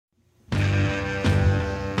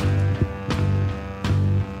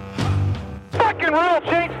fucking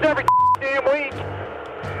rule changes every damn week.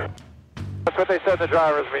 That's what they said the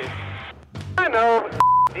driver's meeting. I know,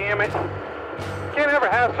 damn it. Can't ever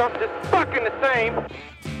have something just fucking the same.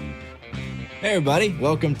 Hey everybody,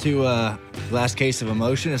 welcome to Last Case of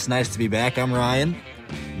Emotion. It's nice to be back. I'm Ryan.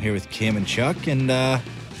 I'm here with Kim and Chuck, and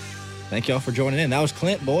thank y'all for joining in. That was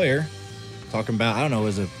Clint Boyer talking about, I don't know,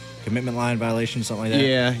 was a commitment line violation, something like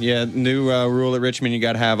that? Yeah. New rule at Richmond, you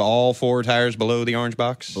got to have all four tires below the orange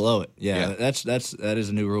box. Below it, yeah. That is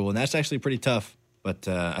a new rule, and that's actually pretty tough. But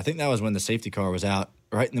I think that was when the safety car was out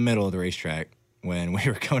right in the middle of the racetrack when we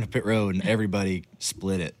were going to pit road, and everybody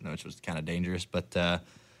split it, which was kind of dangerous. But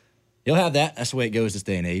you'll have that. That's the way it goes this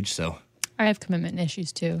day and age. So I have commitment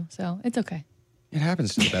issues too, so it's okay. It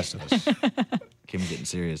happens to the best of us. Kim's getting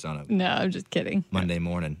serious on it. No, I'm just kidding. Monday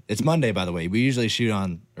morning. It's Monday, by the way. We usually shoot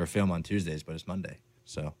on or film on Tuesdays, but it's Monday.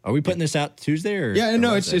 So are we putting this out Tuesday or? Yeah,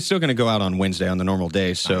 no, Wednesday? it's still going to go out on Wednesday on the normal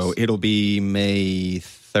day. So Nice. It'll be May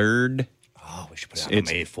 3rd. Oh, we should put it out on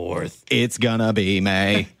May 4th. It's going to be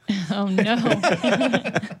May. Oh, no.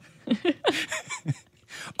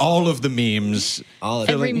 All of the memes.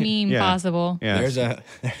 Every meme possible. Yeah.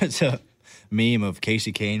 There's a meme of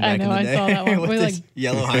Casey Kane back I know, in the day I saw that one. with We're his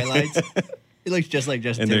yellow highlights. He looks just like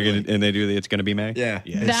Justin Timberlake. And they do the It's Going to Be May? Yeah.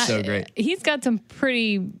 It's so great. He's got some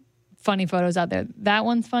pretty funny photos out there. That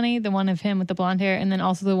one's funny, the one of him with the blonde hair, and then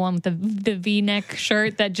also the one with the V-neck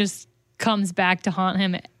shirt that just comes back to haunt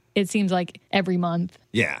him. It seems like every month.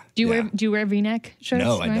 Yeah. Do you wear V-neck shirts?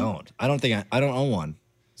 No, I Ryan? don't. I don't think I don't own one.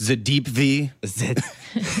 The deep V.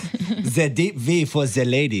 The deep V for the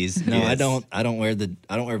ladies. No, Yes. I don't wear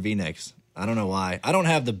V-necks. I don't know why. I don't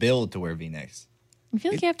have the build to wear V-necks. I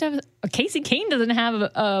feel like you have to have Casey Kane doesn't have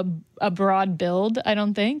a broad build, I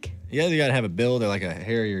don't think. You either got to have a build or like a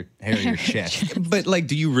hairier chest. But like,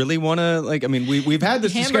 do you really want to? Like, I mean, we've had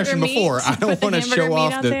this Hamburger discussion meat? before. I don't Put the want to hamburger show meat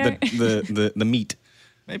off out the meat.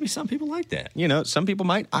 Maybe some people like that. You know, some people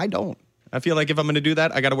might. I don't. I feel like if I'm going to do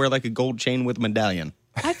that, I got to wear like a gold chain with medallion.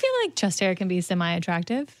 I feel like chest hair can be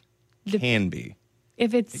semi-attractive. Can be.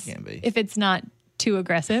 If It can be. if it's not too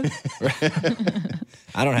aggressive.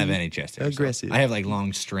 I don't have any chest hair. so Aggressive. I have like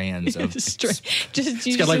long strands of.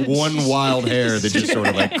 It's got like one wild hair that just sort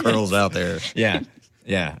of like curls out there. Yeah.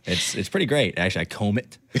 It's pretty great. Actually, I comb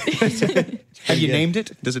it. Have you named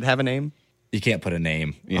it? Does it have a name? You can't put a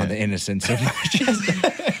name on the innocence of my chest.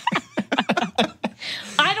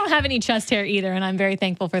 I don't have any chest hair either, and I'm very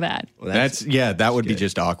thankful for that. Well, that would be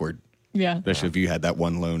just awkward. Yeah. Especially if you had that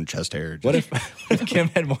one lone chest hair. What if Kim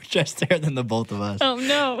had more chest hair than the both of us? Oh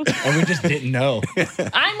no. And we just didn't know.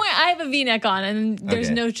 I have a V-neck on, and there's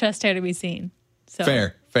Okay. no chest hair to be seen. So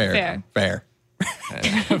Fair.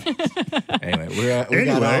 Anyway, we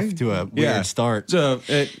got off to a weird start. So,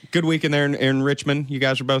 good weekend there in Richmond. You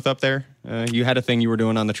guys were both up there. You had a thing you were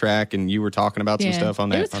doing on the track, and you were talking about some stuff on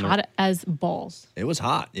that. It was hot as balls. It was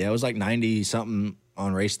hot. Yeah, it was like 90-something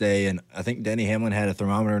on race day, and I think Denny Hamlin had a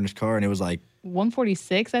thermometer in his car, and it was like,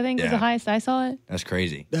 146, I think, was Yeah. the highest I saw it. that's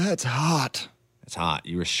crazy. That's hot. It's hot.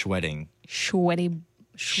 You were sweating. Sweaty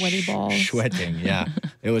balls. Sweating, yeah.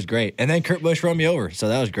 It was great. And then Kurt Busch run me over, so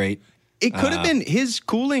that was great. It could have been his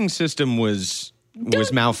cooling system was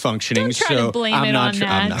malfunctioning. don't try to blame I'm it not on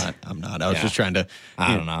that. I'm not. I was Yeah. just trying to.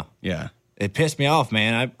 I don't know. Yeah. It pissed me off,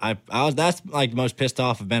 man. I was that's like the most pissed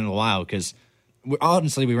off I've been in a while because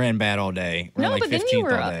honestly we ran bad all day. We ran No, like but then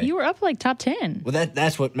 15th all day. you were up like top 10. Well,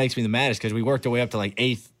 that's what makes me the maddest because we worked our way up to like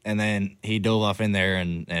 8th, and then he dove off in there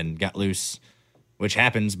and got loose, which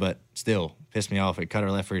happens, but still pissed me off. It cut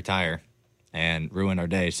our left rear tire and ruined our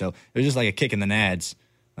day. So it was just like a kick in the nads.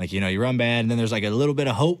 Like, you run bad, and then there's like a little bit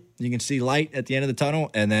of hope. You can see light at the end of the tunnel,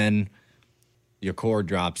 and then your cord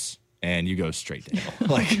drops, and you go straight to hell.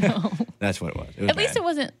 Like, that's what it was. It was At least bad. it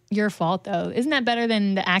wasn't your fault, though. Isn't that better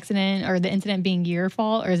than the accident or the incident being your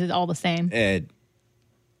fault, or is it all the same?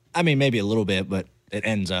 I mean, maybe a little bit, but it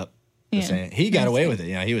ends up the same. He got away with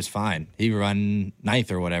it. He was fine. He run 9th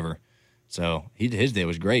or whatever. So his day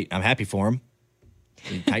was great. I'm happy for him.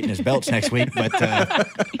 He tighten his belts next week, but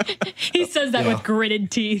He says that with gritted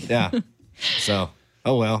teeth. yeah. So,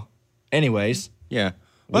 oh well. Anyways, Yeah.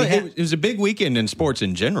 Well, it was a big weekend in sports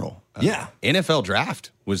in general. Yeah. NFL draft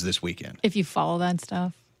was this weekend. If you follow that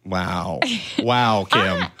stuff. Wow. Wow,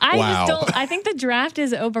 Kim. I wow. just don't. I think the draft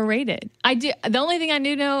is overrated. I do. The only thing I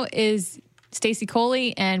do know is Stacey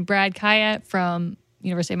Coley and Brad Kaya from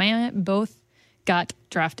University of Miami both got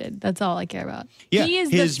drafted. That's all I care about. Yeah, he is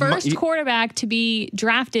the first quarterback to be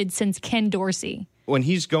drafted since Ken Dorsey When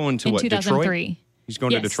he's going to in what, 2003. Detroit? He's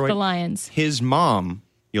going Yes, to Detroit? the Lions. His mom,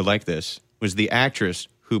 you'll like this, was the actress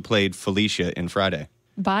who played Felicia in Friday.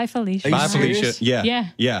 Bye, Felicia. Are you Bye, serious? Felicia. Yeah. Yeah.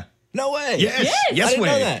 Yeah. No way. Yes. I Yes didn't way.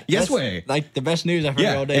 know that. Yes That's way. Like the best news I've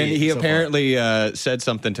heard all day. And he so far. apparently said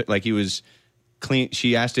something like he was clean.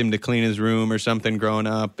 She asked him to clean his room or something growing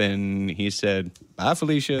up, and he said, "Bye,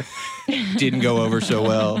 Felicia." Didn't go over so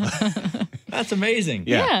well. That's amazing.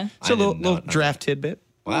 Yeah. It's a I little, did little not know draft tidbit.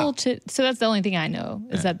 Wow. So that's the only thing I know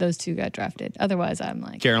is that those two got drafted. Otherwise, I'm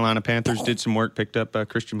like, Carolina Panthers did some work, picked up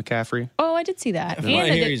Christian McCaffrey. oh, I did see that. From what I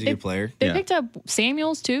hear, he's a good player. They Yeah. picked up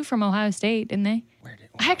Samuels too from Ohio State, didn't they?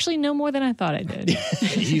 I actually know more than I thought I did.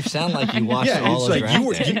 You sound like you watched Yeah, all it's of like you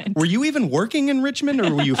were. draft day. Were you even working in Richmond,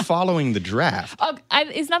 or were you following the draft?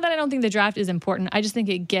 It's not that I don't think the draft is important. I just think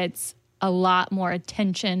it gets a lot more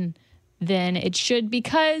attention than it should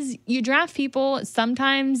because you draft people.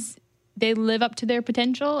 Sometimes they live up to their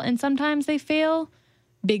potential, and sometimes they fail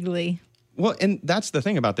bigly. Well, and that's the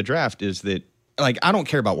thing about the draft is that, like, I don't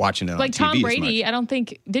care about watching it on Like TV Tom as Brady, much. I don't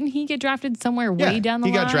think didn't he get drafted somewhere way down the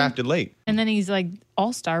he line? got drafted late. and then he's like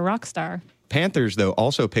all-star, rock star. Panthers, though,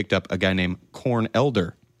 also picked up a guy named Corn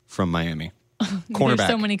Elder from Miami. Cornerback There's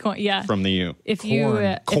so many from the U. If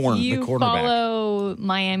you Corn, if you the quarterback. follow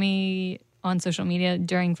Miami on social media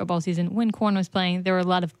during football season, when Corn was playing, there were a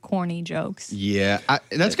lot of corny jokes. Yeah,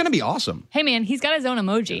 that's going to be awesome. Hey man, he's got his own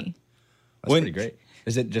emoji. That's pretty great.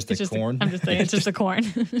 Is it just It's a just corn? I'm just saying, it's just a corn.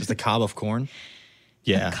 Just a cob of corn?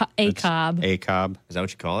 Yeah. A It's cob. A cob. Is that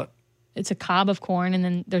what you call it? It's a cob of corn, and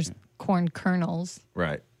then there's corn kernels.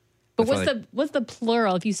 Right. But That's why what's the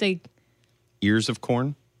plural if you say Ears of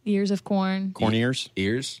corn. ears of corn, Corn ears.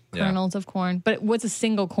 Ears? kernels of corn? But what's a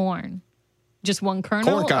single corn? Just one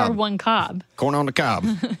kernel Corn cob. or one cob? Corn on the cob.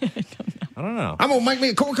 I don't know. I'm going to make me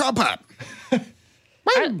a corn cob pop.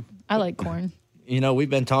 I like corn. You know, we've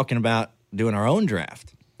been talking about doing our own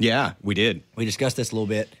draft. Yeah, we did. We discussed this a little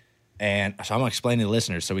bit, and so I'm going to explain to the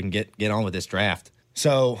listeners so we can get on with this draft.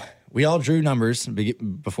 So we all drew numbers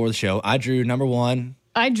before the show. I drew number one.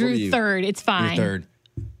 I were drew you? third. It's You fine. were third.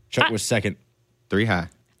 Chuck was second. 3 high.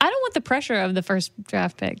 I don't want the pressure of the first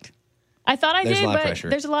draft pick. I thought I There's a did, lot of but pressure.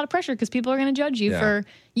 there's a lot of pressure because people are going to judge you Yeah. for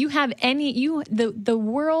the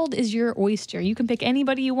world is your oyster. You can pick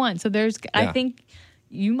anybody you want. So I Yeah. think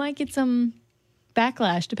you might get some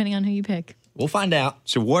backlash depending on who you pick. We'll find out.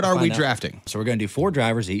 So what We'll are we find out. drafting? So we're going to do 4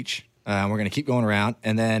 drivers each. We're going to keep going around,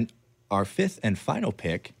 and then our 5th and final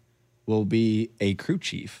pick will be a crew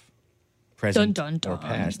chief, present Dun, dun, or dun.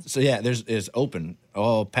 past. So yeah, is open.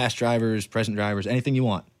 All past drivers, present drivers, anything you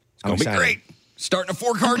want. It's going to be great. Starting a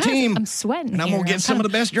 4-car team. I'm sweating. And I'm here. going to get some of the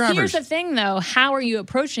best drivers. Here's the thing, though. How are you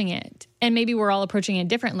approaching it? And maybe we're all approaching it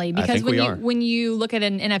differently. Because think we are. when you look at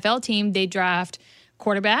an NFL team, they draft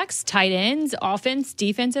quarterbacks, tight ends, offense,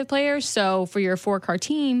 defensive players. So for your 4-car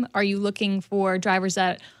team, are you looking for drivers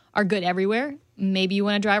that are good everywhere? Maybe you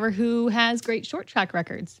want a driver who has great short track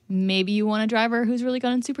records. Maybe you want a driver who's really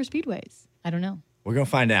good in super speedways. I don't know. We're going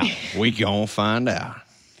to find out. We going to find out.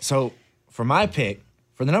 So for my pick,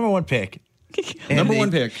 for the number one pick, in Number the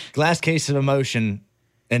one pick. Glass Case of Emotion,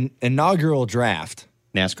 an inaugural draft,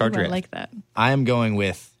 NASCAR Ooh, I draft. like that. I am going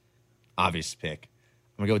with obvious pick.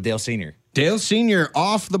 I'm going to go with Dale Sr. Dale Sr.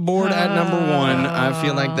 off the board at number 1. I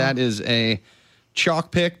feel like that is a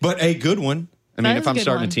chalk pick, but a good one. I mean, That if is a I'm good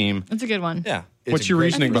starting one. a team. That's a good one. Yeah. it's What's a your great-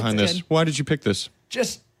 reasoning I think behind that's this? good. Why did you pick this?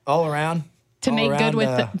 Just all around. To all make good around,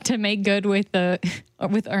 with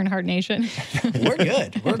with Earnhardt Nation. We're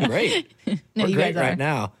good. We're great. No, We're you great guys right are.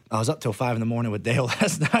 now. I was up till 5 a.m. with Dale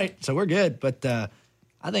last night, so we're good. But I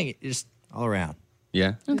think it's just all around.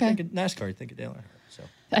 Yeah. You Okay. think of NASCAR, you think of Dale Earnhardt. So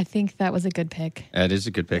I think that was a good pick. That is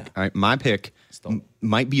a good pick. All right, my pick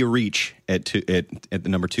might be a reach at the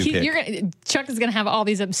number 2 pick. Chuck is gonna have all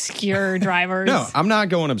these obscure drivers. No, I'm not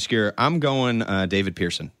going obscure. I'm going David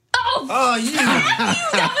Pearson. Oh, you.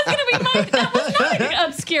 That was not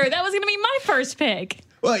obscure. That was gonna be my first pick.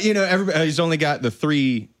 Well, you know, he's only got the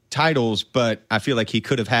 3 titles, but I feel like he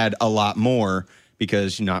could have had a lot more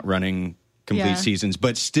because you're not running complete Yeah. seasons.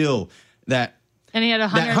 But still, that And he had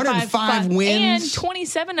 105 wins. and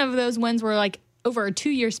 27 of those wins were like over a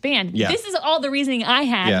 2-year span. Yeah. This is all the reasoning I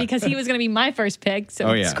had Yeah. because he was going to be my first pick. So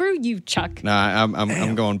Oh, yeah. screw you, Chuck. nah,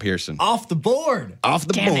 I'm going Pearson Off the board. off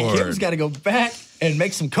the Damn it. board. Kim's got to go back and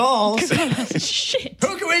make some calls. Shit.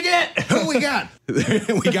 Who can we get? Who we got?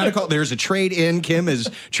 We got to call. There's a trade in. Kim is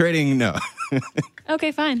trading. No,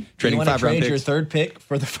 Okay, fine. You trading want to 5 round trade your picks. third pick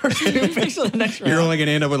for the first 2 picks of the next round? You're only going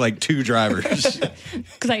to end up with like 2 drivers.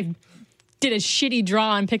 Because I did a shitty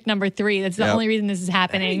draw on pick number 3. That's the Yep. only reason this is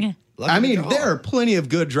happening. Lucky I mean, draw. there are plenty of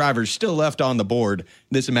good drivers still left on the board.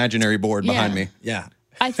 This imaginary board behind Yeah. me. Yeah.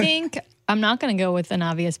 I think I'm not going to go with an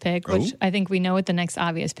obvious pick, which Oh. I think we know what the next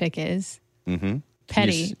obvious pick is. Mm-hmm.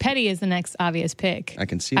 Petty. Yes. Petty is the next obvious pick. I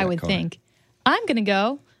can see I that would car. think. I'm going to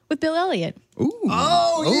go with Bill Elliott. Ooh.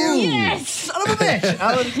 Oh, you Yes! son of a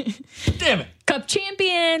bitch. Damn it. Cup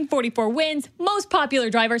champion, 44 wins, most popular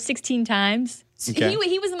driver 16 times. Okay.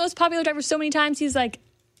 He was the most popular driver so many times, he's like,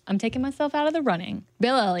 I'm taking myself out of the running.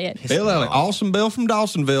 Bill Elliott. Bill Elliott. Awesome Bill from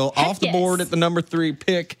Dawsonville. Heck off the yes. board at the number 3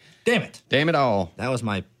 pick. Damn it. Damn it all. That was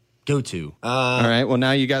my go-to. All right. Well,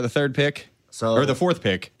 now you got the 3rd pick. Or the 4th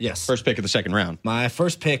pick. Yes. First pick of the 2nd round. My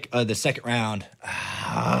first pick of the 2nd round.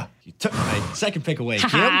 You took my 2nd pick away,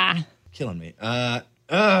 Ha-ha. Kim. Killing me.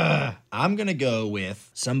 I'm going to go with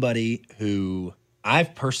somebody who I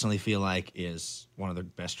personally feel like is one of the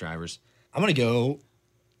best drivers. I'm going to go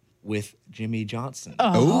with Jimmy Johnson. He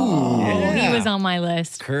was on my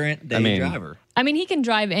list. Current day driver. I mean, he can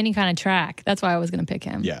drive any kind of track. That's why I was going to pick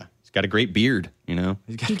him. Yeah. He's got a great beard, you know?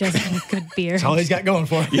 He does have a good beard. That's all he's got going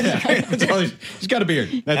for him. That's all he's got a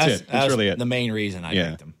beard. That's it. That's really it. The main reason I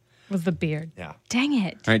picked him. Was the beard. Yeah. Dang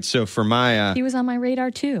it. All right. So for my He was on my radar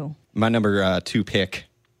too. my number 2 pick,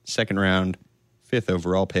 2nd round, 5th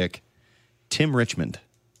overall pick, Tim Richmond.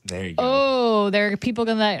 There you go. Oh, there are people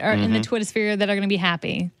that are in the Twitter sphere that are going to be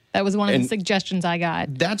happy. That was one of the suggestions I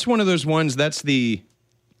got. That's one of those ones.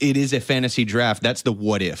 It is a fantasy draft. That's the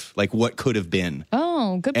what if, like what could have been.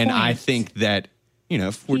 Oh, good And point. I think that,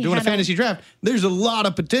 if we're He doing a had fantasy draft, there's a lot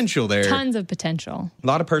of potential there. Tons of potential. A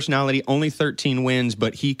lot of personality, only 13 wins,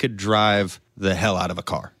 but he could drive the hell out of a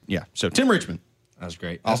car. Yeah. So Tim Richmond, That was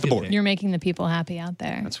great. Off the board. You're making the people happy out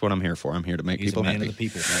there. that's what I'm here for. I'm here to make He's people a man happy. of the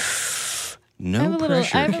people. No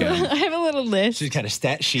pressure, Kim. I have a little list. She's got a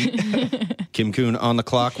stat sheet. Kim Kuhn on the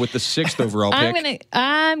clock with the 6th overall pick.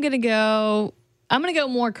 I'm gonna go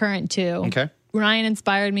more current too. Okay. Ryan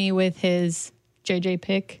inspired me with his JJ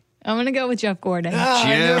pick. I'm gonna go with Jeff Gordon.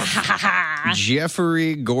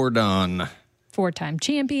 Jeffrey Gordon. 4-time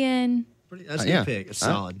champion. That's a good pick. It's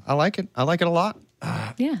solid. I like it. I like it a lot.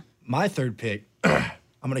 Yeah. My 3rd pick, I'm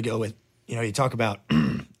going to go with, you talk about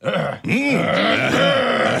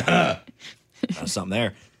something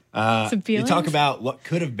there. Some You feelings. talk about what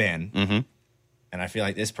could have been, and I feel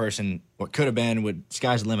like this person, what could have been,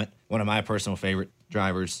 sky's the limit. One of my personal favorite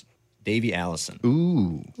drivers, Davey Allison.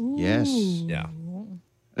 Ooh. Yes. Yeah.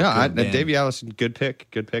 No, band. Davey Allison, good pick.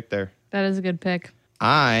 Good pick there. That is a good pick.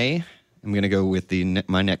 I am going to go with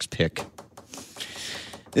my next pick.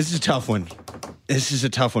 This is a tough one.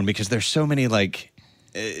 Because there's so many like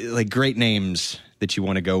great names that you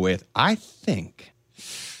want to go with. I think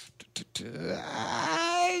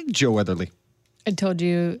Joe Weatherly. I told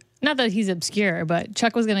you, not that he's obscure, but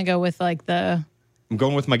Chuck was gonna go with like the I'm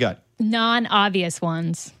going with my gut. non-obvious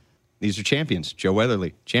ones. These are champions. Joe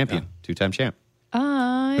Weatherly, champion, 2-time champ.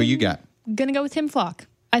 I'm Who you got? gonna go with Tim Flock.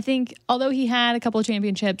 I think although he had a couple of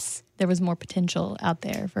championships, there was more potential out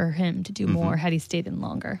there for him to do more had he stayed in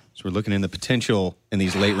longer. So we're looking in the potential in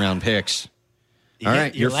these late round picks. All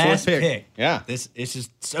right, your last 4th pick. Yeah. It's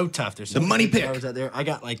just so tough. There's so The money many pick. drivers out there. I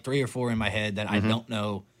got like 3 or 4 in my head that I don't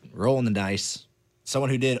know. Rolling the dice. Someone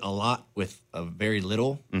who did a lot with a very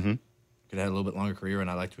little. Could have had a little bit longer career, and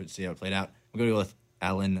I like to see how it played out. I'm going to go with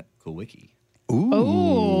Alan Kulwicki. Ooh.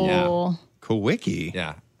 Oh, Yeah. Kulwicki.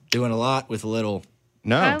 Yeah. Doing a lot with a little.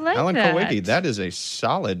 No, I like Alan that. Kulwicki. That is a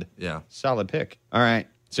solid pick. All right.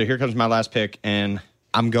 So here comes my last pick, and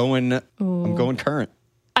I'm going current.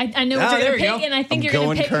 I know what Ah, you're there gonna we go. pick, and I think I'm you're gonna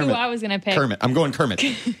going pick Kermit. who I was gonna pick. Kermit. I'm going Kermit.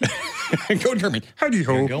 I'm going Kermit. Howdy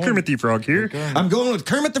ho, Kermit the Frog here. I'm going with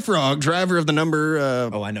Kermit the Frog, driver of the number.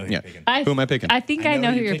 Oh, I know who you're picking. Who am I picking? I think I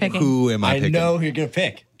know who you're picking. Who am I I picking? know who you're going to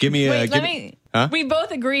pick. Give me a. Wait, let me. Huh? We both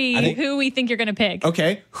agree think- who we think you're gonna pick.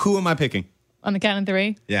 Okay. Who am I picking? On the count of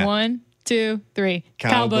 3. Yeah. 1, 2, 3.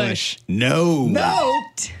 Kyle Busch. No. No.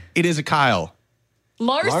 It is a Kyle.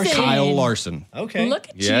 Larson. Kyle Larson. Okay. Look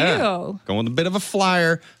at Yeah. you. Going with a bit of a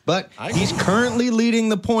flyer, but he's currently leading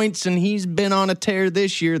the points and he's been on a tear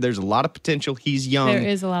this year. There's a lot of potential. He's young. There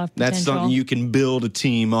is a lot of That's potential. something you can build a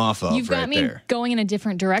team off of You've got right me there. going in a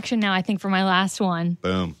different direction now, I think, for my last one,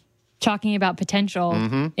 Boom. talking about potential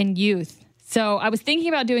Mm-hmm. in youth. So I was thinking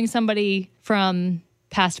about doing somebody from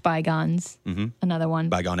past bygones, another one.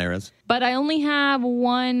 Bygone eras. But I only have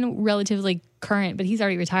one relatively current, but he's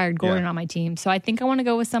already retired, Gordon, Yeah. on my team. So I think I want to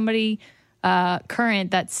go with somebody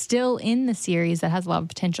current that's still in the series that has a lot of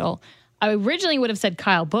potential. I originally would have said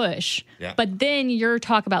Kyle Busch, Yeah. but then your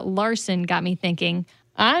talk about Larson got me thinking,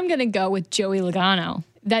 I'm going to go with Joey Logano.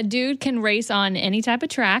 That dude can race on any type of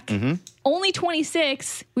track. Mm-hmm. Only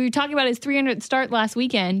 26. We were talking about his 300th start last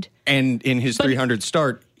weekend. And in his 300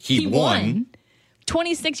 start, he won.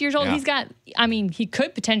 26 years old. Yeah. He's got, I mean, he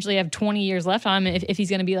could potentially have 20 years left on him if he's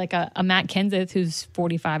going to be like a Matt Kenseth who's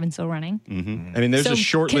 45 and still running. I mean, there's So a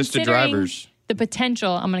short list of considering drivers. the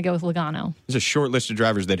potential, I'm going to go with Logano. There's a short list of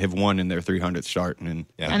drivers that have won in their 300th start. And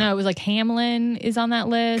I know it was like Hamlin is on that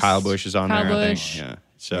list. Kyle Busch is on Kyle there, Busch. I think. Yeah.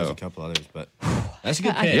 There's So, a couple others, but that's a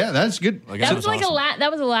good pick. yeah, that's good. That was like awesome.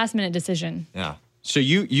 that was a last minute decision. Yeah. So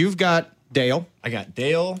you've got Dale. I got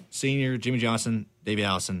Dale Sr., Jimmy Johnson, Davey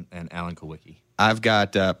Allison, and Alan Kulwicki. I've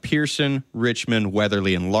got Pearson, Richmond,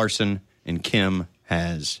 Weatherly, and Larson. And Kim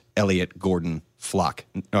has Elliott, Gordon, Flock.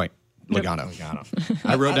 No, wait, Logano.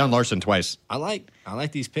 I wrote down Larson twice. I like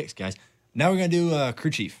these picks, guys. Now we're gonna do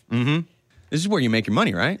crew chief. This is where you make your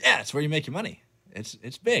money, right? Yeah, it's where you make your money. It's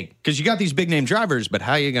big. Because you got these big name drivers, but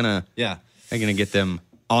how are you gonna get them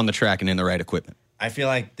on the track and in the right equipment? I feel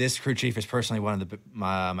like this crew chief is personally one of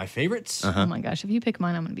my favorites. Oh my gosh, if you pick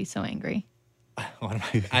mine, I'm going to be so angry.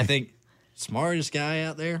 I think smartest guy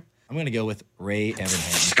out there. I'm gonna go with Ray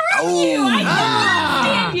Evernham.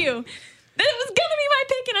 Damn you. That was going to be my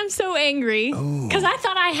pick, and I'm so angry. Because I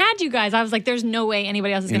thought I had you guys. I was like, there's no way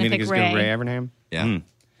anybody else is going to pick Ray. Ray Evernham? Yeah,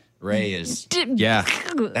 Ray is Yeah.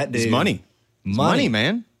 that dude. It's money. It's money,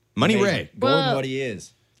 man. Money Made Ray. Gordon Well, what he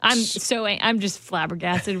is. I'm just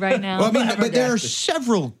flabbergasted right now. Well, I mean, but there are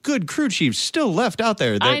several good crew chiefs still left out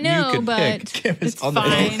there that I know, you could but pick. it's on the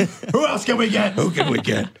fine. Who else can we get? Who can we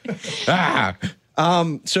get?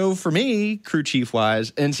 So for me, crew chief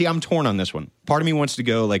wise, and see, I'm torn on this one. Part of me wants to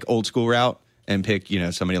go like old school route and pick,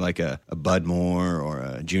 somebody like a Bud Moore or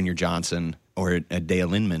a Junior Johnson or a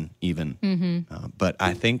Dale Inman even. But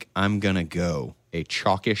I think I'm going to go a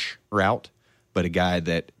chalkish route, but a guy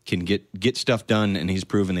that can get stuff done, and he's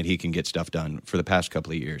proven that he can get stuff done for the past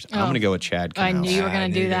couple of years. I'm going to go with Chad I Canals. knew you were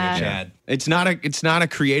going to do that. Chad. It's not a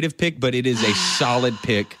creative pick, but it is a solid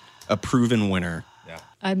pick, a proven winner.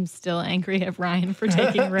 I'm still angry at Ryan for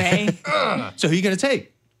taking Ray. So who you going to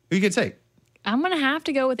take? I'm going to have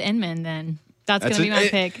to go with Inman then. That's going to be my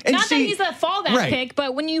pick. and Not see- that he's a fallback right. pick,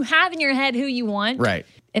 but when you have in your head who you want, Right.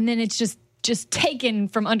 and then it's just taken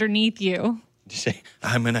from underneath you. Say,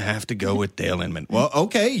 I'm going to have to go with Dale Inman. Well,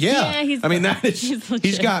 okay, yeah. Yeah, he's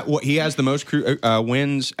legit. got what he has the most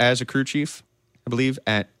wins as a crew chief, I believe,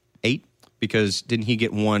 at 8, because didn't he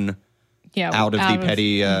get one out of the Petty?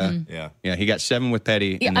 Yeah, he got 7 with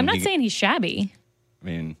Petty. Yeah, and I'm then not saying he's shabby. I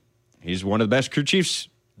mean, he's one of the best crew chiefs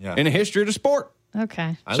Yeah. in the history of the sport.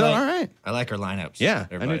 Okay. All right. I like our lineups. Yeah, I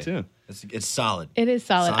do everybody. too. It's solid. It is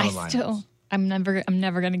solid. lineups. I'm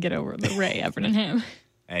never going to get over the Ray Evernham.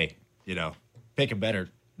 Hey, pick a better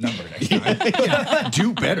number next time.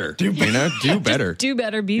 Do better. Do better. Do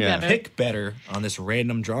better, be Yeah. better. Pick better on this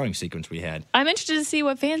random drawing sequence we had. I'm interested to see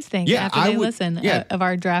what fans think Yeah, after I they would- listen yeah. of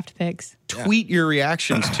our draft picks. Tweet your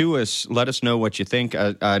reactions to us. Let us know what you think.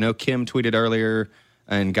 I know Kim tweeted earlier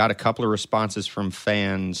and got a couple of responses from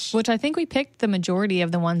fans. Which I think we picked the majority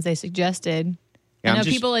of the ones they suggested. Yeah, I know I'm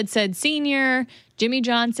just- people had said Senior, Jimmy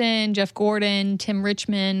Johnson, Jeff Gordon, Tim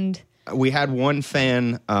Richmond. We had one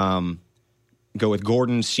fan go with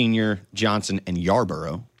Gordon, Senior, Johnson, and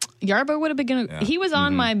Yarborough. Yarborough would have been he was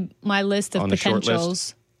on my list of On the short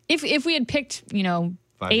potentials. If we had picked, 8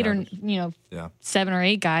 or drivers. 7 or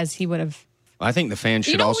 8 guys, he would have. I think the fans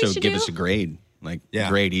should know what we also should give do? us a grade,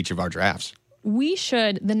 grade each of our drafts. We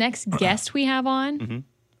should, the next guest we have on,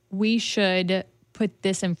 we should put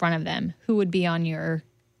this in front of them. Who would be on your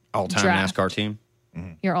All-time Draft. NASCAR team.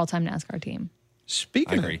 all-time NASCAR team?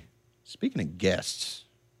 Speaking I of agree. speaking of guests,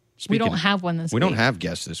 We don't have one this we week. don't have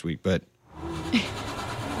guests this week, but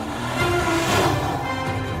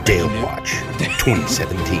Dale Watch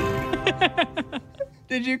 2017.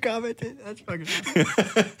 Did you comment it? That's fucking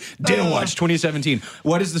Dale Watch 2017.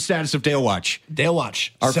 What is the status of Dale Watch? Dale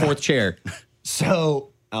Watch. Our fourth chair. So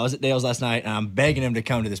I was at Dale's last night, and I'm begging him to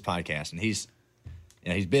come to this podcast. And he's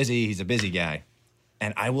busy. He's a busy guy.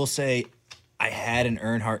 And I will say, I had an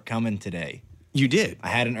Earnhardt coming today. You did. I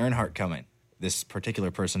had an Earnhardt coming. This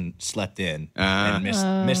particular person slept in and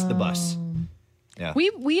missed the bus. Yeah.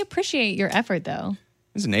 We appreciate your effort, though.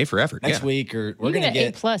 It's an A for effort. Next yeah. week, or we're You gonna get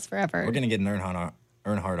an get A+ for effort. we're gonna get an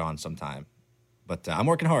Earnhardt on sometime. But I'm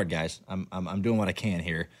working hard, guys. I'm doing what I can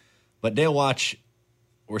here. But Dale Watch,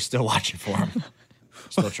 we're still watching for him.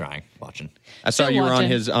 Still trying, watching. I saw Still you were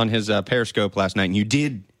watching. on his Periscope last night, and you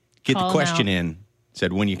did get Call the him question out. in.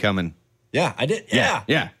 Said, when you coming? Yeah, I did. Yeah, Yeah,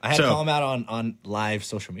 yeah. I had So- to call him out on live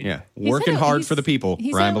social media. Yeah. He Working said hard he's- for the people,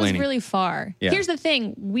 He Ryan said it was Blaney. really far. Yeah. Here's the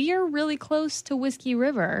thing: we are really close to Whiskey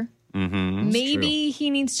River. Mm-hmm. Maybe he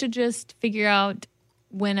needs to just figure out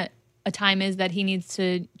when a time is that he needs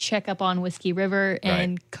to check up on Whiskey River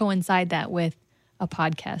and coincide that with a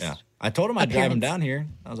podcast. Yeah. I told him I'd drive him Appearance. down here.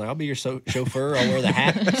 I was like, I'll be your chauffeur. I'll wear the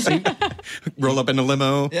hat. suit. Roll up in the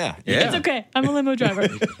limo. Yeah. Yeah. It's okay. I'm a limo driver.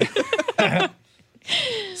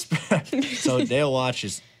 So Dale Watch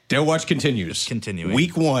is Dale Watch continues. Continuing.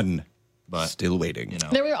 Week 1. But Still waiting. you know,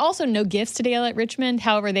 There were also no gifts to Dale at Richmond.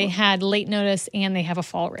 However, they had late notice and they have a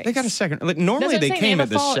fall race. They got a second. Like, That's normally what I'm they saying, came they at have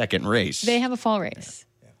the a fall- second race. They have a fall race.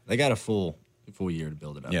 they got a full year to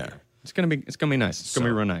build it up. Yeah. Here. It's gonna be nice. It's gonna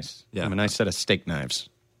be real nice. Yeah. Have a nice set of steak knives.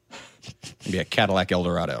 Maybe a Cadillac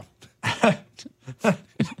Eldorado.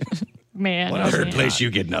 Man. What oh, else? Third man. place, you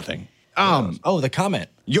get nothing. Oh, the comment.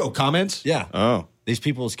 Yo, comments? Yeah. Oh, These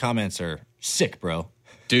people's comments are sick, bro.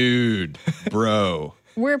 dude, bro.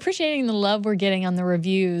 We're appreciating the love we're getting on the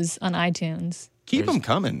reviews on iTunes. Keep them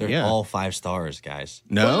coming. They're Yeah. all 5 stars, guys.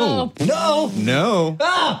 No. No. No.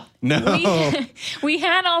 No. We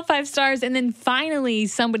had all 5 stars, and then finally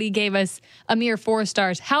somebody gave us a mere 4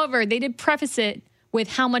 stars. However, they did preface it with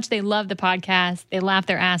how much they love the podcast. They laughed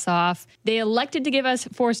their ass off. They elected to give us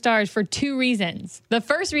 4 stars for 2 reasons. The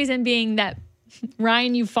first reason being that,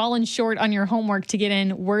 Ryan, you've fallen short on your homework to get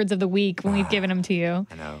in words of the week when we've given them to you.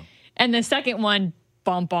 I know. And the second one,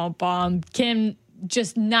 Kim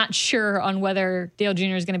just not sure on whether Dale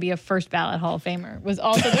Jr. is going to be a first ballot Hall of Famer was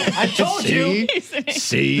also the I told you.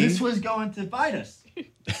 See? was going to bite us.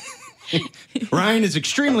 Ryan is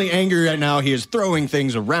extremely angry right now. He is throwing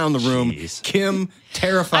things around the room. Jeez. Kim, I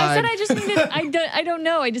terrified. said I just needed, I don't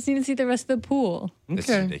know. I just need to see the rest of the pool. This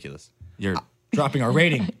is ridiculous. You're dropping our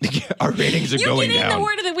rating. Our ratings are You going get in down. the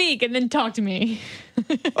word of the week and then talk to me.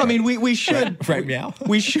 I mean, we should. Right, meow.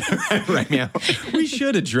 We should, right meow. We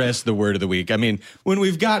should address the word of the week. I mean, when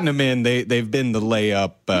we've gotten them in, they've been the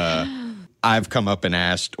layup. I've come up and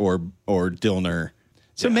asked, or Dilner.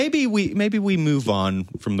 So maybe we move on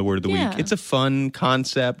from the word of the Yeah. week. It's a fun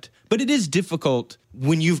concept, but it is difficult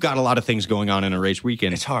when you've got a lot of things going on in a race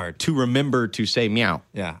weekend. It's hard to remember to say meow.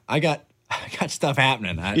 Yeah, I got stuff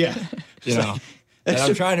happening. Yeah. You know, and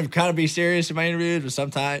I'm trying to kind of be serious in my interviews, but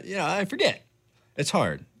sometimes, you know, I forget. It's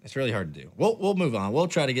hard. It's really hard to do. We'll move on. We'll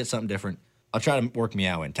try to get something different. I'll try to work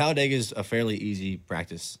meow in. Talladega is a fairly easy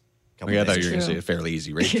practice. I thought you were days. going to say a fairly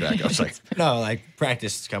easy racetrack. I was like, No, like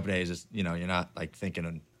practice a couple days is, you know, you're not like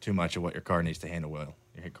thinking too much of what your car needs to handle well.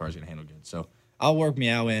 Your car's going to handle good. So I'll work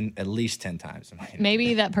meow in at least 10 times.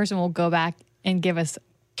 Maybe that person will go back and give us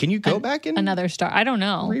can you go back and another star. I don't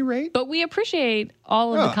know. Re-rate? But we appreciate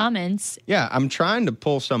all of the comments. Yeah, I'm trying to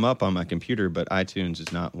pull some up on my computer, but iTunes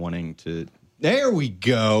is not wanting to. There we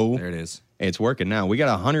go. There it is. It's working now. We got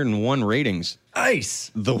 101 ratings. Nice.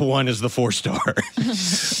 The one is the 4-star.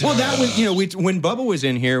 Well, that was, you know, when Bubba was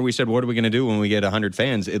in here, we said, what are we going to do when we get 100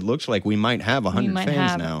 fans? It looks like we might have 100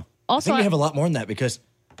 fans now. I Also, think we have a lot more than that because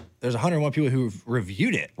there's 101 people who've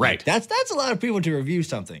reviewed it. Right. Like, that's a lot of people to review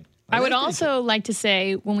something. I would That's pretty also like to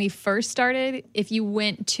say when we first started, if you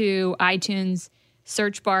went to iTunes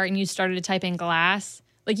search bar and you started to type in glass,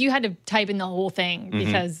 like you had to type in the whole thing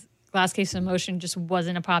because Glass Case of Emotion just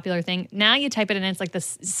wasn't a popular thing. Now you type it in and it's like the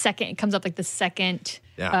second, it comes up like the second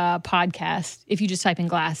podcast if you just type in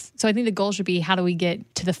glass. So I think the goal should be how do we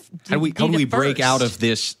get to the How do we break first? out of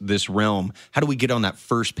this realm? How do we get on that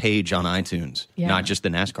first page on iTunes, Yeah. not just the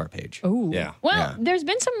NASCAR page? Ooh. Yeah. Well, Yeah. there's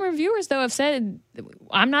been some reviewers though have said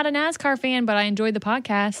I'm not a NASCAR fan, but I enjoyed the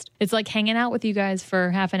podcast. It's like hanging out with you guys for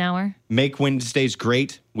half an hour. Make Wednesdays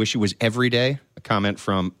great. Wish it was every day. A comment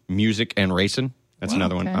from Music and Racing. That's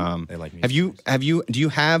another one. okay. They like music. Do you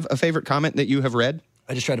have a favorite comment that you have read?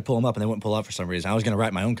 I just tried to pull them up and they wouldn't pull up for some reason. I was going to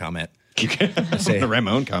write my own comment. I'm going to write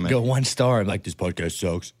my own comment. Go 1 star. I'm like, this podcast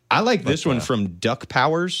sucks. I like this one from Duck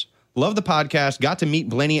Powers. Love the podcast. Got to meet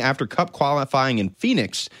Blenny after Cup qualifying in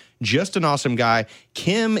Phoenix. Just an awesome guy.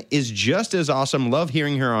 Kim is just as awesome. Love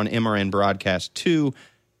hearing her on MRN broadcast too.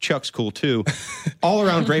 Chuck's cool too. All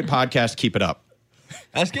around great podcast. Keep it up.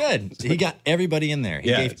 That's good. He got everybody in there. He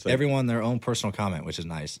Yeah, gave it's like- everyone their own personal comment, which is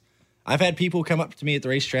nice. I've had people come up to me at the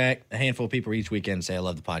racetrack, a handful of people each weekend, say I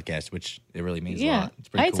love the podcast, which it really means a lot. It's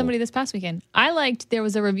pretty I had cool. somebody this past weekend. I liked there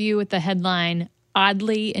was a review with the headline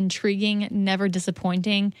 "Oddly Intriguing, Never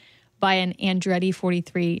Disappointing" by an Andretti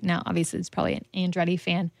 43. Now, obviously, it's probably an Andretti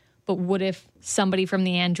fan, but what if somebody from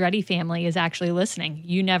the Andretti family is actually listening?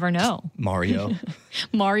 You never know. Mario.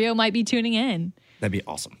 Mario might be tuning in. That'd be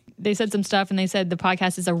awesome. They said some stuff and they said the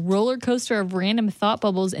podcast is a roller coaster of random thought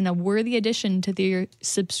bubbles and a worthy addition to your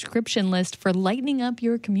subscription list for lightening up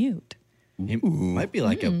your commute. He might be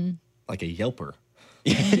like a Yelper.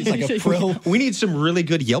 He's like a pro. We need some really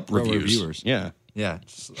good Yelp Pro reviews. reviewers. Yeah. Yeah,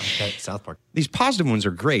 just like that South Park. These positive ones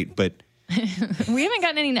are great, but We haven't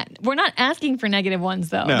gotten any. We're not asking for negative ones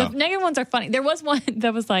though. No. The negative ones are funny. There was one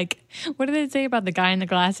that was like, what did it say about the guy in the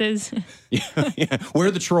glasses? yeah, where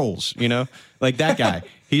are the trolls? You know, like that guy.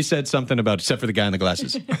 He said something about except for the guy in the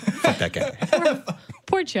glasses. Fuck that guy.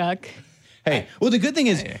 Poor Chuck. Hey, well, the good thing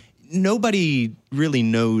is nobody really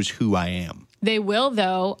knows who I am. They will,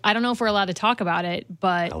 though. I don't know if we're allowed to talk about it,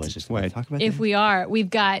 but was just Wait. talk about if we are, we've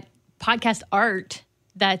got podcast art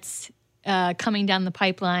that's coming down the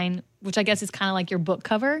pipeline, which I guess is kind of like your book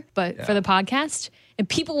cover, but for the podcast. And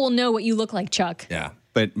people will know what you look like, Chuck. Yeah.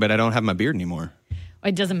 But I don't have my beard anymore.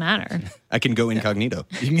 It doesn't matter. I can go incognito.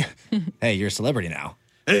 Hey, you're a celebrity now.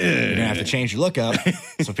 You're going to have to change your look up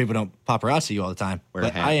so people don't paparazzi you all the time. Wear a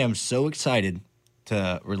But hat. I am so excited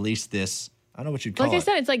to release this. I don't know what you'd call Like it. I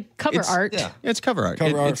said, it's like cover art. Yeah. It's cover art.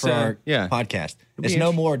 Cover art It's, for our yeah. podcast. It's be no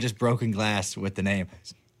interesting. more just broken glass with the name.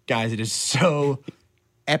 Guys, it is so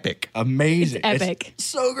Epic. amazing. It's epic.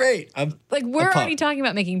 So great. Like we're already talking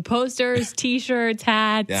about making posters, T-shirts,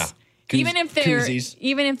 hats. Yeah. Even if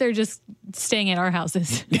Koozies. they're just staying at our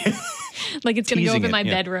houses. Like it's gonna go up Teasing in my it,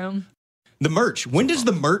 yeah. bedroom. The merch. When does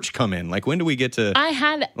the merch come in? Like, when do we get to, I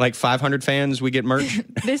had like, 500 fans, we get merch?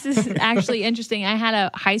 this is actually interesting. I had a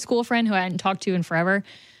high school friend who I hadn't talked to in forever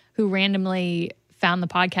who randomly found the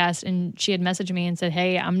podcast, and she had messaged me and said,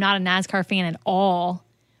 "Hey, I'm not a NASCAR fan at all,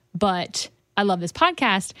 but I love this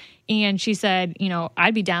podcast." And she said,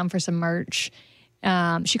 I'd be down for some merch.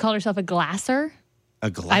 She called herself a glasser. A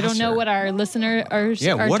glasser. I don't know what our listeners are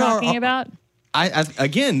what talking are- about. I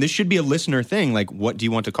again, this should be a listener thing. Like, what do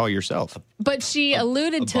you want to call yourself? But she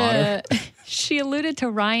alluded to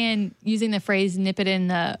Ryan using the phrase "nip it in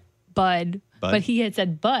the bud," but he had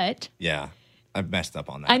said "but." Yeah. I've messed up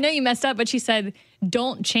on that. I know you messed up, but she said,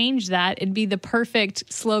 "Don't change that. It'd be the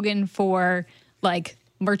perfect slogan for like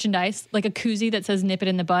merchandise, like a koozie that says "nip it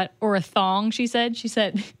in the butt" or a thong." She said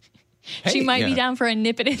she might be yeah. down for a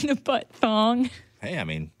 "nip it in the butt" thong. Hey, I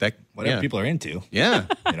mean, That- whatever yeah. people are into. Yeah.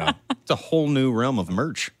 You know, It's a whole new realm of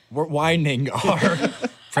merch. we're widening our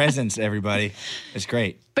presence, everybody. It's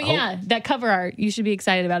great. But yeah, that cover art, you should be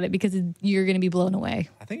excited about it because you're going to be blown away.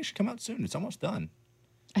 I think it should come out soon. It's almost done.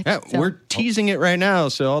 I Yeah, think so. we're teasing it right now,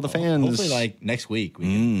 so all the fans. Hopefully, like next week, we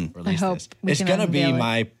can release I hope this. we It's can gonna be unveil it.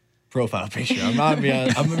 my profile picture. I'm gonna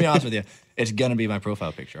be honest with you. It's gonna be my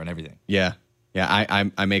profile picture on everything. Yeah.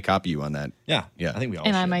 I may copy you on that. Yeah, Yeah. I think we all.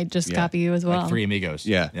 and I should. might just Yeah. copy you as well. like three amigos.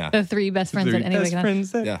 Yeah. yeah. The three best friends that anybody Best can have.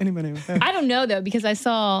 friends that Yeah. anybody would have. I don't know though, because I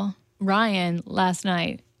saw Ryan last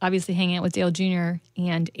night, obviously hanging out with Dale Jr.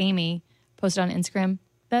 and Amy, posted on Instagram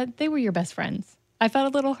that they were your best friends. I felt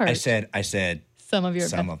a little hurt. I said some of your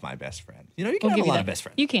some best of my best friends. You know, you can We'll have give a you lot that. of best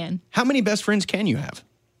friends. You can. How many best friends can you have?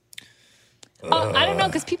 Oh, I don't know,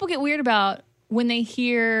 because people get weird about when they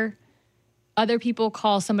hear other people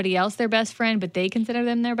call somebody else their best friend, but they consider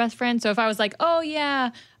them their best friend. So if I was like, "Oh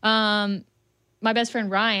yeah, my best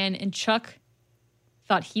friend Ryan," and Chuck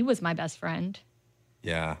thought he was my best friend,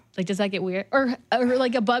 Yeah. like, does that get weird? Or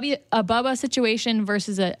like a Bubba situation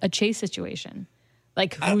versus a Chase situation.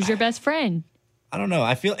 Like, who's your best friend? I don't know.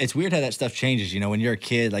 I feel it's weird how that stuff changes. You know, when you're a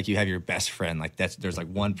kid, like you have your best friend. Like there's like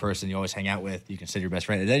one person you always hang out with. You consider your best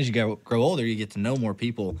friend. And then as you grow older, you get to know more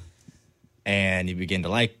people, and you begin to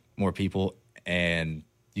like more people. And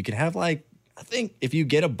you can have like, I think if you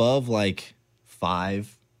get above like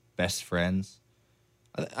 5 best friends,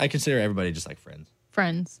 I consider everybody just like friends.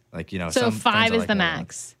 Friends. Like, you know, So some 5 friends are is like the more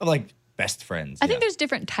max. of like best friends. I think there's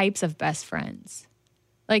different types of best friends.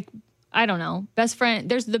 Like, I don't know. Best friend,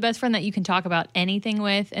 there's the best friend that you can talk about anything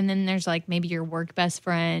with. And then there's like maybe your work best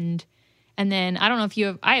friend. And then I don't know if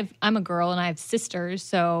you have, I'm a girl and I have sisters.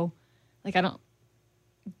 So like,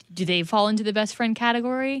 do they fall into the best friend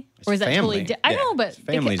category? Or is that family. totally, I Yeah. know, but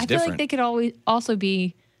Family's I feel different. like they could always also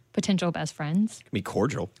be potential best friends. Be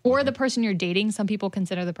cordial. Or the person you're dating. Some people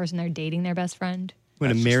consider the person they're dating their best friend. I'm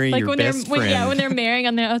going to marry Like your when best friend. when they're marrying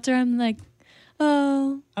on the altar, I'm like,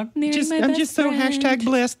 oh, I'm marrying my I'm best just so friend. hashtag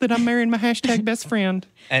blessed that I'm marrying my hashtag best friend.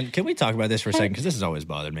 And can we talk about this for a second? Because this has always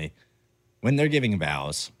bothered me. When they're giving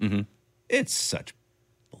vows, it's such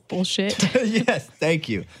bullshit. yes, thank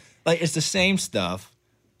you. Like it's the same stuff.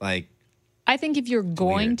 Like I think if you're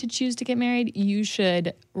going weird. to choose to get married, you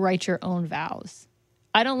should write your own vows.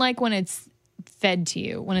 I don't like when it's fed to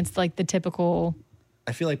you, when it's like the typical.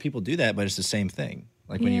 I feel like people do that, but it's the same thing.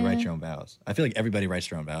 Like when you write Yeah. your own vows. I feel like everybody writes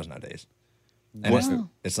their own vows nowadays. And Wow.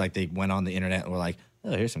 it's like they went on the internet and were like,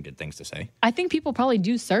 oh, here's some good things to say. I think people probably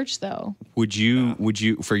do search though. Would you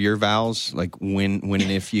for your vows, like when and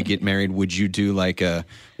if you get married, would you do like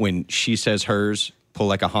when she says hers, pull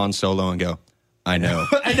like a Han Solo and go, I know.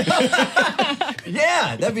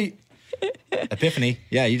 Yeah, that'd be epiphany.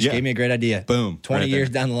 Yeah, you just Yeah. gave me a great idea. Boom. 20 right years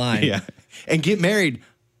there. down the line. Yeah. And get married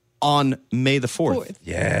on May the 4th.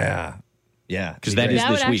 Yeah. Yeah. 'Cause that is That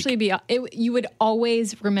would this week. actually be. You would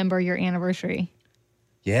always remember your anniversary.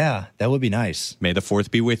 Yeah, that would be nice. May the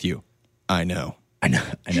 4th be with you. I know. I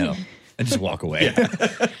know. and just walk away. I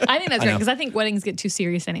think that's right because I think weddings get too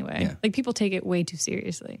serious anyway. Yeah. Like people take it way too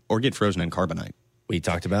seriously. Or get frozen in carbonite. We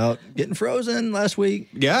talked about getting frozen last week.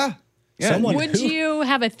 Yeah. Someone Would you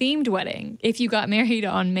have a themed wedding if you got married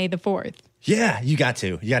on May the 4th? Yeah, you got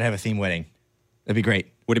to. You got to have a theme wedding. That'd be great.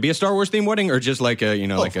 Would it be a Star Wars themed wedding or just like a,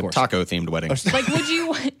 like a course. taco themed wedding? Like,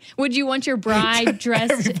 would you want your bride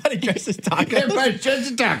dressed? Everybody dresses tacos. Everybody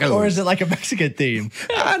just tacos. Or is it like a Mexican theme?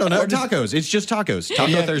 I don't know. Tacos. It's just tacos.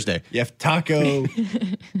 Taco Thursday. You have taco.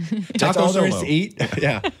 That's Taco all there is solo. to eat.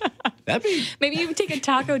 Yeah. That'd be, Maybe you would take a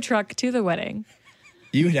taco truck to the wedding.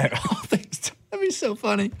 you would have all things. That'd be so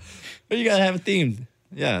funny. But you got to have it themed.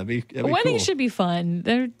 Yeah, that'd be Weddings cool. should be fun.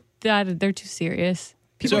 They're too serious.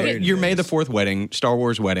 So get your into May the this. 4th wedding, Star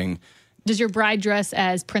Wars wedding, Does your bride dress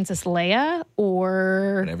as Princess Leia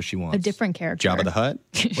or Whatever she wants. a different character? Jabba the Hutt.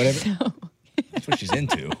 Whatever. That's what she's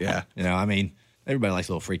into. Yeah. You know, I mean, everybody likes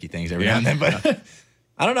little freaky things every now and then, but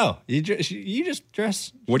I don't know. You just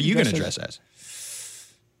dress. What are you going to dress as?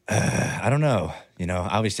 I don't know. You know,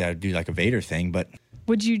 obviously I'd do like a Vader thing, but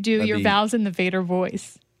Would you do That'd your be- vows in the Vader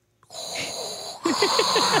voice?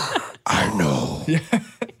 I know.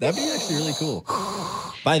 that'd be actually really cool.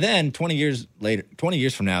 By then, 20 years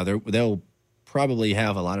from now, they'll probably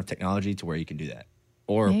have a lot of technology to where you can do that.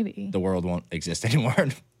 Or Maybe. the world won't exist anymore.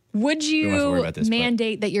 Would don't have to worry you about this, but-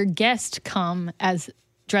 mandate that your guests come as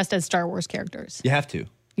dressed as Star Wars characters? You have to.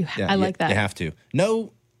 I like that. You have to.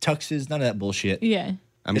 No tuxes, none of that bullshit. Yeah.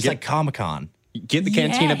 It's like Comic-Con. Get the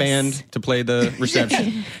Cantina Yes. band to play the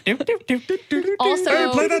reception.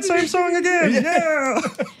 Also, Play that same song again. Yeah.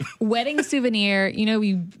 wedding souvenir,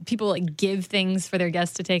 people like give things for their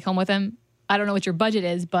guests to take home with them. I don't know what your budget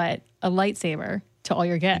is, but a lightsaber to all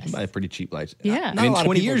your guests. Buy pretty cheap lights. Yeah. Not In a lot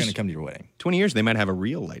 20 of people are years- going to come to your wedding. 20 years, they might have a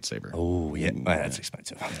real lightsaber. Oh, yeah. Well, that's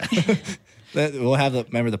expensive. We'll have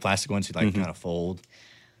remember the plastic ones you like kind of fold?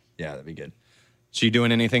 Yeah, that'd be good. So you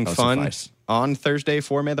doing anything That'll fun suffice. on Thursday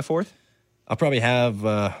for May the 4th? I'll probably have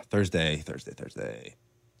Thursday.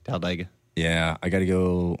 Talladega. Yeah, I got to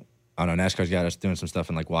go. I don't know. NASCAR's got us doing some stuff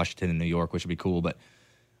in like Washington and New York, which would be cool. But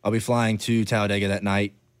I'll be flying to Talladega that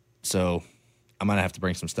night, so I might have to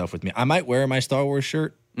bring some stuff with me. I might wear my Star Wars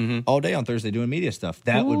shirt all day on Thursday doing media stuff.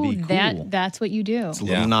 That would be Ooh, cool. That's what you do. It's a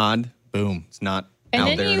little nod. Boom. It's not And out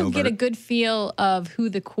then there you and get a overt. good feel of who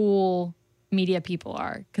the cool media people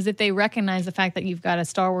are. Because if they recognize the fact that you've got a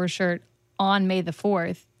Star Wars shirt on May the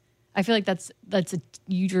 4th, I feel like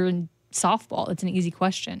you're in softball. It's an easy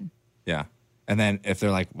question. Yeah. And then if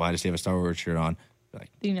they're like, "Why does he have a Star Wars shirt on?" Be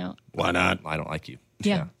like, Why not? I don't like you.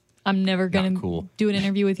 Yeah. I'm never going cool. to do an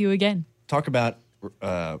interview with you again. Talk about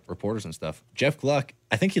reporters and stuff. Jeff Gluck,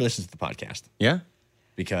 I think he listens to the podcast. Yeah.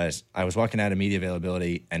 Because I was walking out of media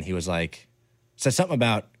availability and he was like, said something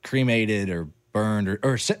about cremated or burned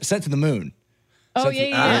or sent to the moon. Oh, Sent to-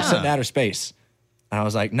 yeah. or sent to outer space. And I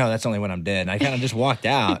was like, no, that's only when I'm dead. And I kind of just walked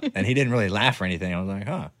out and he didn't really laugh or anything. I was like,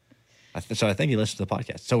 huh. So I think he listens to the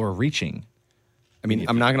podcast. So we're reaching. I mean,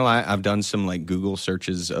 I'm not going to lie. I've done some like Google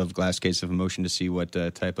searches of Glass Case of Emotion to see what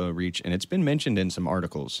type of reach. And it's been mentioned in some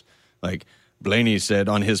articles. Like Blaney said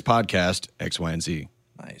on his podcast, X, Y, and Z.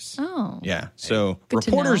 Nice. Oh. Yeah. So Good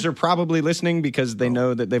to reporters know. are probably listening because they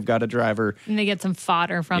know that they've got a driver. And they get some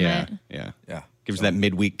fodder from Yeah. it. Yeah. Yeah. Gives that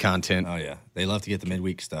midweek content. Oh, yeah. They love to get the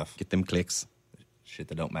midweek stuff. Get them clicks. Shit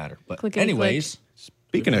that don't matter. But Clickety anyways.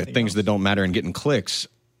 Speaking of anything things else? that don't matter and getting clicks,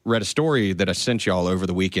 read a story that I sent y'all over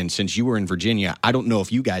the weekend. Since you were in Virginia, I don't know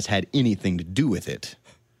if you guys had anything to do with it,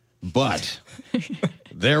 but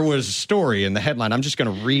there was a story in the headline. I'm just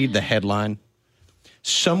going to read the headline.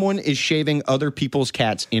 Someone is shaving other people's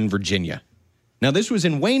cats in Virginia. Now, this was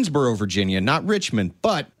in Waynesboro, Virginia, not Richmond,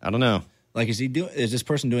 but I don't know. Like, is this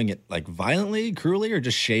person doing it like violently, cruelly, or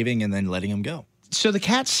just shaving and then letting him go? So the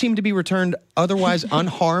cats seem to be returned otherwise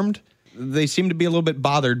unharmed. They seem to be a little bit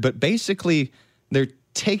bothered, but basically they're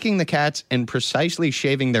taking the cats and precisely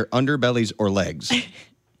shaving their underbellies or legs.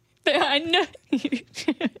 I know.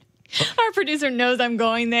 Our producer knows I'm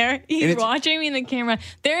going there. He's it's- watching me in the camera.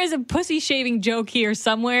 There is a pussy shaving joke here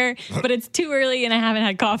somewhere, but it's too early and I haven't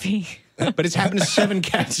had coffee. But it's happened to 7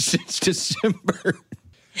 cats since December.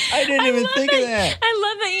 I didn't even think of that. I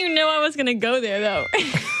love that you know I was going to go there, though.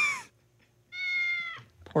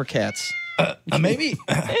 Poor cats. Maybe.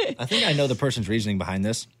 I think I know the person's reasoning behind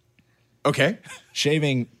this. Okay.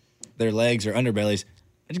 Shaving their legs or underbellies.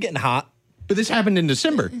 It's getting hot. But this happened in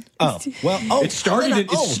December. Oh, well, It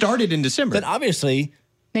started in December. Then obviously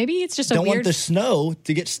Maybe it's just a don't want weird. the snow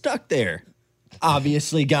to get stuck there.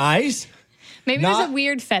 Obviously, guys. Maybe there's not- a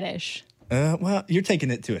weird fetish. Well, you're taking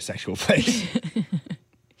it to a sexual place.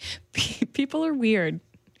 People are weird.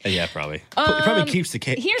 Yeah, probably. It probably keeps the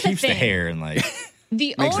here's the keeps the thing. hair and like.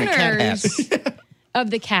 The Makes the cat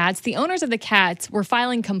owners of the cats were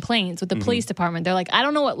filing complaints with the police department. They're like, I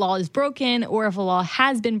don't know what law is broken or if a law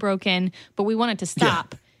has been broken, but we want it to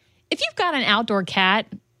stop. If you've got an outdoor cat,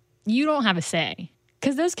 you don't have a say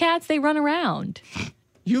because those cats, they run around.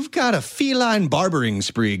 You've got a feline barbering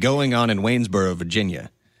spree going on in Waynesboro, Virginia.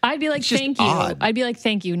 I'd be like, It's just thank you. odd. I'd be like,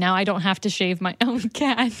 thank you. Now I don't have to shave my own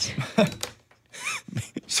cat.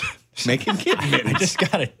 Making kitten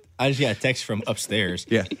I just got a text from upstairs.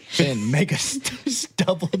 Yeah. Saying make a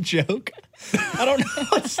stubble joke. I don't know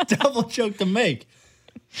what stubble joke to make.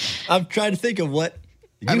 I'm trying to think of what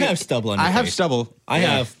you have stubble on your I have face. stubble. I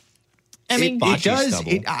Yeah. have. I mean, It Botchy does.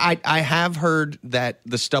 stubble. I have heard that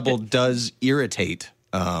the stubble does irritate.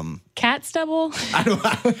 cat stubble?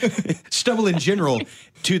 Stubble in general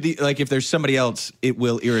to the like if there's somebody else, it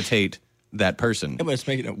will irritate that person. But it's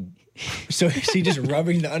making it. So is he just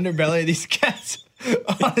rubbing the underbelly of these cats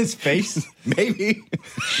on his face? Maybe.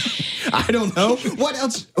 I don't know. What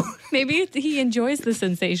else? Maybe he enjoys the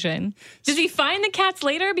sensation. Does he find the cats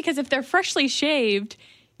later? Because if they're freshly shaved,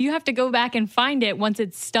 you have to go back and find it once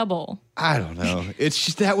it's stubble. I don't know. It's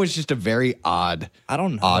just that was just a very odd. I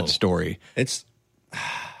don't know. Odd story. It's.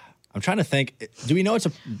 I'm trying to think. Do we know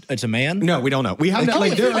it's a man? No, we don't know. We have It no, could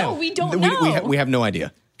like, be there- female. We don't we, know. We have no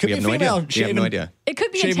idea. Could we be have no female idea. We have shaving- no idea. It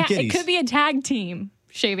could be Shaving it kitties. could be a tag team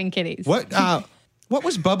shaving kitties. What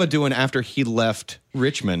was Bubba doing after he left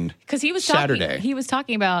Richmond? Because he was Saturday. talking. He was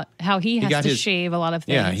talking about how he has got to his- shave a lot of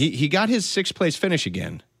things. Yeah, he got his 6th place finish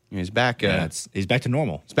again. He's back. Yeah, he's back to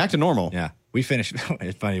normal. it's back to normal. Yeah. We finished.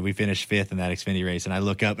 It's funny. We finished 5th in that Xfinity race, and I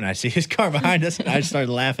look up and I see his car behind us, and I just started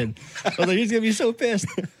laughing. I was like, he's gonna be so pissed.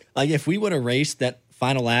 Like if we would have raced that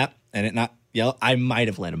final lap and it not yellow, I might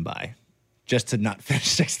have let him by, just to not finish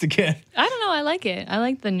 6th again. I don't know. I like it. I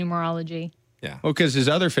like the numerology. Yeah. Well, because his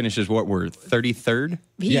other finishes, what were 33rd?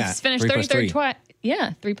 He's Yeah, finished 3 plus 33rd 3. twice.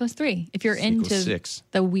 Yeah, 3 plus 3. If you're Equals into 6.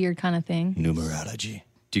 the weird kind of thing. Numerology.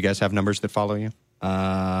 Do you guys have numbers that follow you?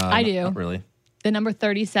 I do. Not really. The number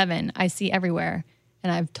 37 I see everywhere.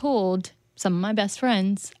 And I've told some of my best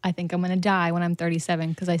friends I think I'm going to die when I'm 37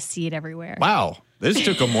 because I see it everywhere. Wow, this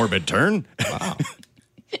took a morbid turn. Wow.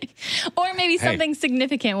 Or maybe something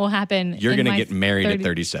significant will happen. You're in going to my get married at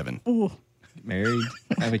 37. Married,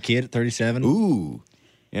 have a kid at 37, Ooh,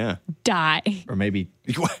 yeah. Die. or maybe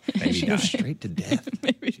Maybe go straight to death.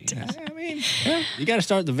 I mean, you got to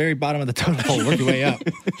start at the very bottom of the totem pole, work your way up.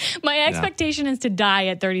 My expectation is to die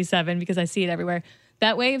at 37 because I see it everywhere.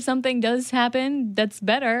 That way, if something does happen that's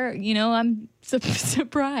better, you know, I'm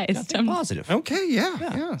surprised. I'm Positive. Okay,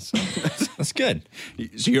 yeah. So That's good.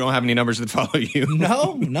 you don't have any numbers that follow you?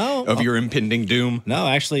 No. Of your impending doom? No,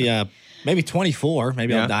 actually, maybe 24.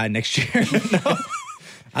 Maybe Yeah. I'll die next year. No.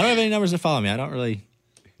 I don't have any numbers that follow me. I don't really.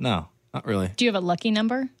 No, not really. Do you have a lucky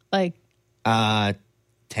number? Like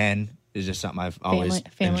 10 is just something I've always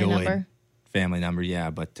family enjoyed. number? Family number, yeah.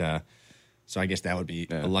 But so I guess that would be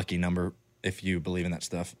a lucky number if you believe in that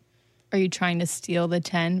stuff. Are you trying to steal the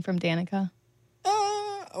 10 from Danica?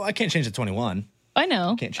 I can't change the 21. I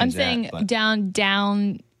know. Can't change I'm that, saying but-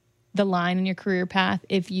 down the line in your career path,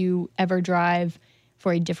 if you ever drive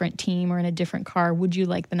for a different team or in a different car, would you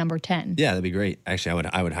like the number 10? Yeah, that'd be great. Actually,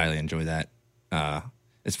 I would highly enjoy that.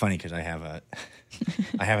 It's funny because I have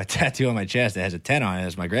a tattoo on my chest that has a 10 on it.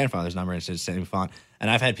 It's my grandfather's number, and it says same font. And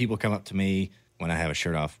I've had people come up to me when I have a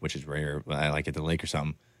shirt off, which is rare, but I like at the lake or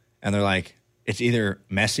something, and they're like, it's either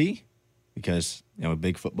Messi, because you know, a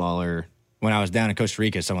big footballer. When I was down in Costa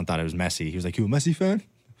Rica, someone thought it was Messi. He was like, "You a Messi fan?"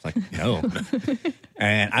 I was like, "No."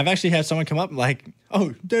 And I've actually had someone come up and like,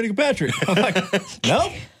 "Oh, Danica Patrick." I'm like,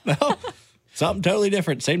 "No, something totally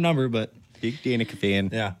different. Same number, but Big Danica fan.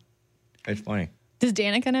 yeah, it's funny." Does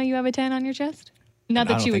Danica know you have a 10 on your chest? Not I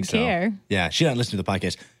that don't you would think so. care. Yeah, she doesn't listen to the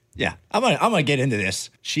podcast. Yeah, I'm gonna get into this.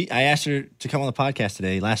 I asked her to come on the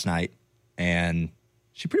podcast last night, and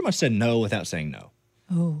she pretty much said no without saying no.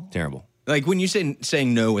 Oh. Terrible. Like when you say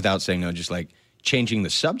saying no without saying no, just like changing the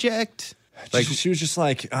subject. Like She was just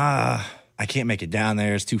like, I can't make it down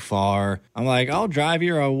there. It's too far. I'm like, I'll drive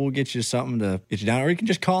you, or we'll get you something to get you down, or you can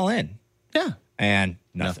just call in. yeah, And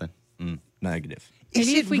nothing. Negative. is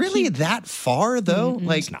Maybe it if we really keep- that far though?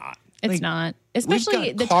 Like It's not. It's Like, not. we've Especially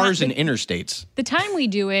got the cars time, and interstates. the time we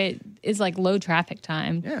do it is like low traffic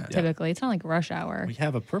time. Yeah. Typically, it's not like rush hour. We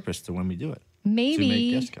have a purpose to when we do it. To make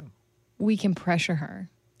Maybe guests come. we can pressure her,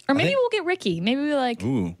 or maybe think- we'll get Ricky. Maybe we're like,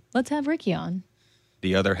 Ooh, let's have Ricky on.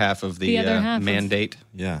 the other half of the, The other half of- mandate.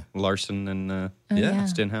 Yeah. Larson and Yeah.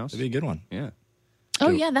 Stenhouse. That'd be a good one. Yeah. Oh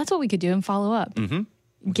yeah, that's what we could do and follow up.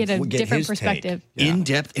 Mm-hmm. Get a We'll get different his take. perspective. Yeah.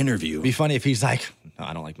 In-depth interview. It'd be funny if he's like, no,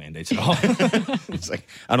 I don't like mandates at all. It's like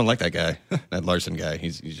I don't like that guy, that Larson guy.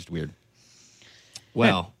 He's just weird.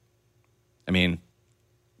 Well, I mean,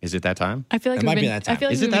 is it that time? I feel like It might be we've been, that time. I feel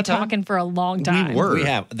like Is it we've been that time? talking for a long time. were. we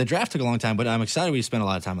have. The draft took a long time, but I'm excited we spent a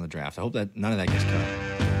lot of time on the draft. I hope that none of that gets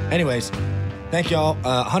cut. Anyways, thank y'all.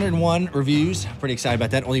 101 reviews. Pretty excited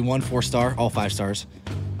about that. Only 1 4-star, all 5 stars.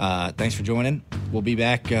 Thanks for joining. We'll be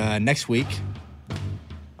back next week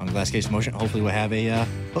on Glass Case Motion. Hopefully we'll have a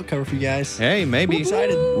book cover for you guys. Hey, maybe.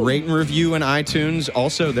 Excited. Rate and review in iTunes.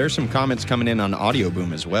 Also, there's some comments coming in on Audio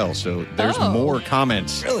Boom as well. So there's Oh. more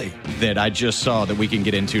comments Really? that I just saw that we can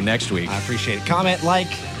get into next week. I appreciate it. Comment, like,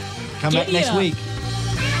 come back Giddy next up. week.